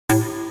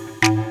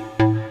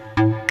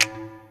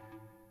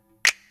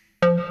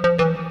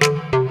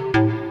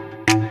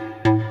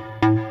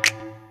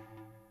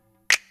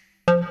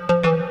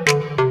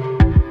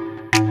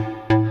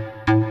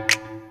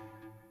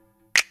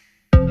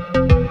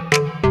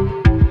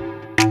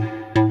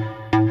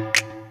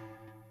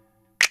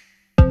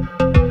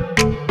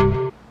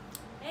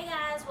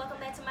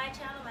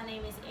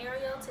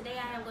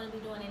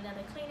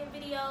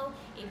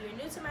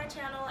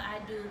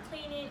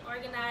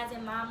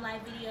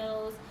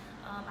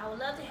would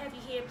love to have you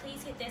here.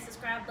 Please hit that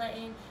subscribe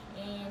button,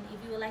 and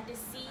if you would like to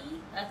see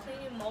a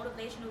cleaning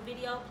motivational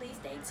video, please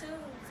stay tuned.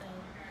 So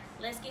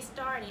let's get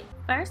started.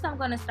 First, I'm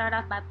going to start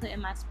off by putting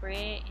my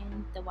spread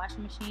in the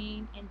washing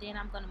machine, and then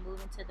I'm going to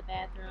move into the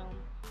bathroom,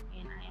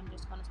 and I am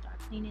just going to start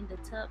cleaning the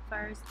tub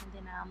first, and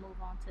then I'll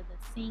move on to the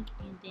sink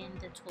and then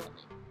the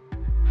toilet.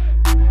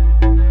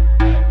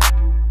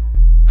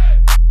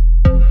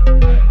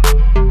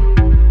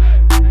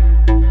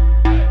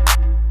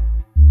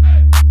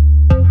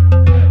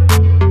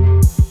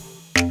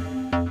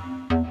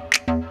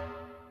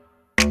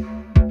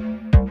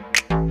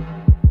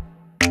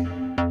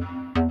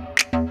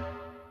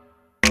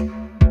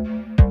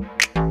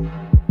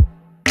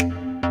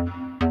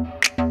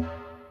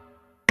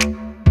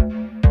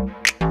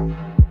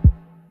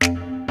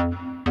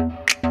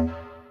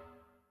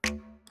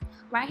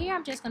 Right here,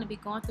 I'm just going to be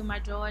going through my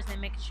drawers and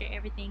making sure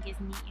everything is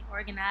neat and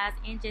organized,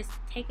 and just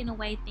taking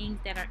away things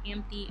that are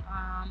empty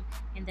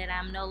and that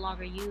I'm no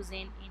longer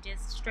using, and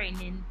just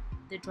straightening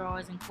the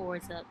drawers and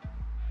cords up.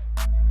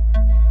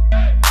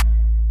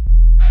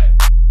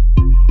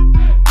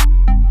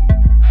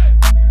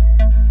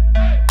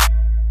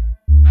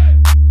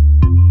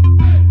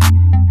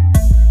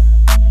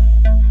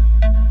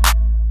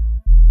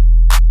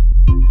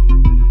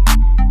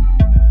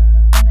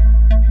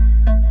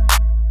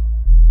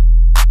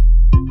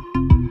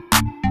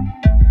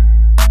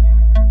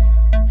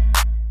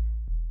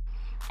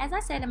 As I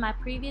said in my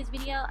previous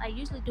video, I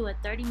usually do a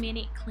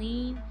 30-minute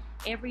clean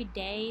every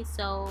day,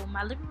 so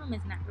my living room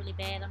is not really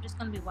bad. I'm just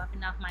going to be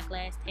wiping off my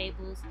glass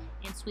tables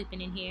and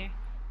sweeping in here.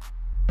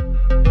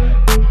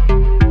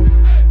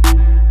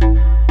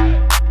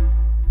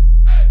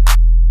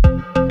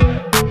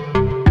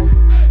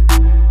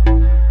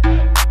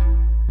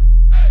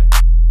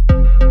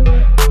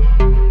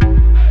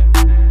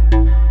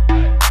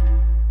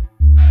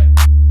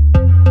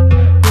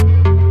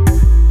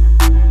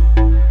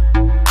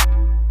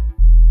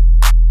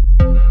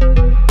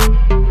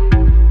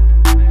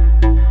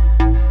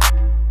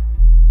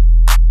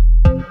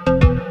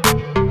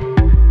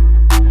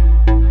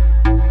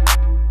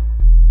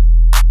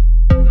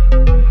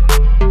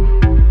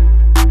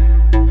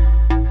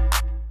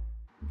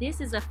 This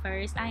is a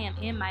first. I am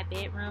in my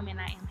bedroom and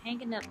I am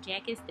hanging up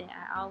jackets that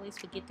I always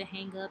forget to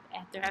hang up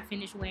after I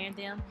finish wearing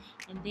them.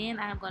 And then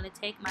I'm going to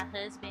take my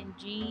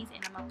husband's jeans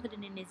and I'm going to put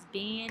it in this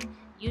bin.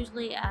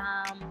 Usually,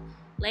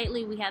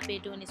 lately we have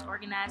been doing this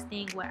organized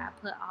thing where I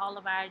put all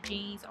of our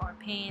jeans or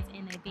pants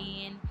in a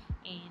bin,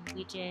 and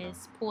we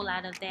just pull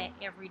out of that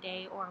every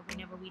day or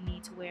whenever we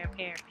need to wear a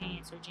pair of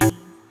pants or jeans.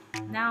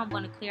 Now I'm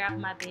going to clear off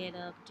my bed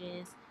of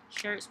just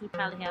shirts we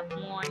probably have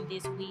worn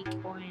this week,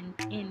 or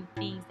in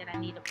things that I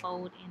need to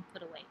fold and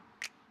put away.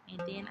 And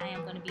then I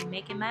am going to be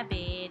making my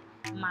bed.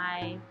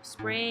 My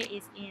spread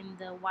is in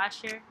the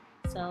washer,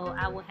 so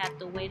I will have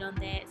to wait on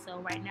that.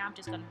 So right now I'm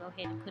just going to go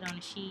ahead and put on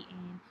a sheet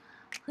and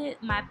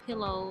put my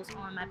pillows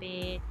on my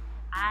bed.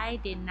 I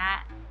did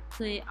not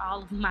put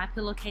all of my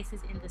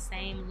pillowcases in the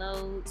same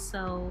load,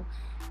 so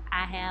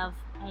I have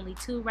only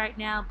 2 right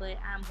now, but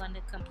I'm going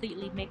to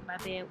completely make my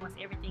bed once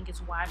everything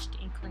is washed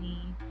and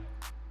clean.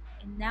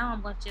 And now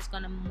I'm just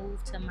going to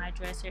move to my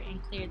dresser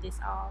and clear this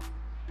off.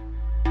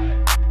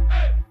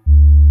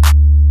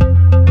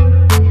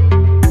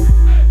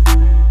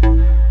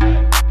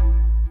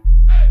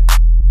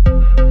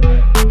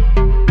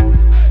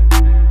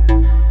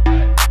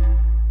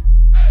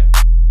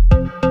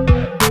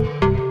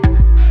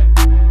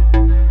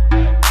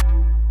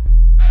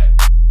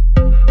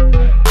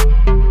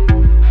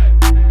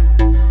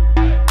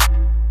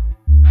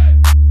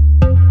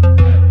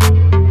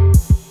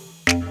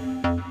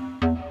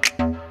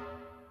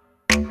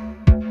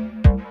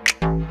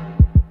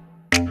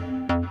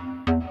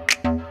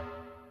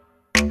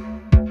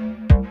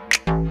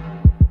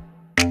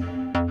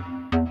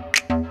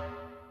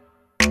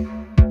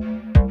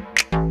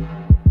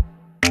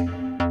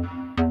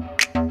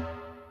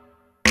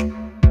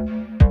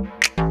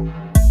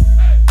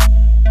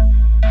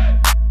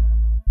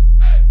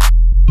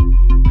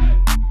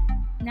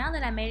 Now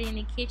that I made it in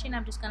the kitchen,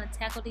 I'm just going to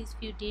tackle these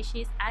few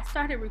dishes. I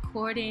started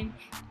recording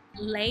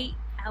late.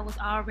 I was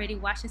already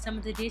washing some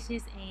of the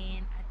dishes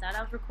and I thought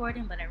I was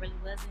recording, but I really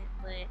wasn't.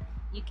 But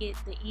you get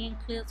the end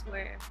clips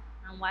where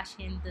I'm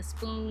washing the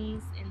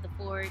spoons and the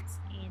forks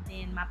and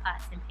then my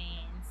pots and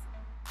pans.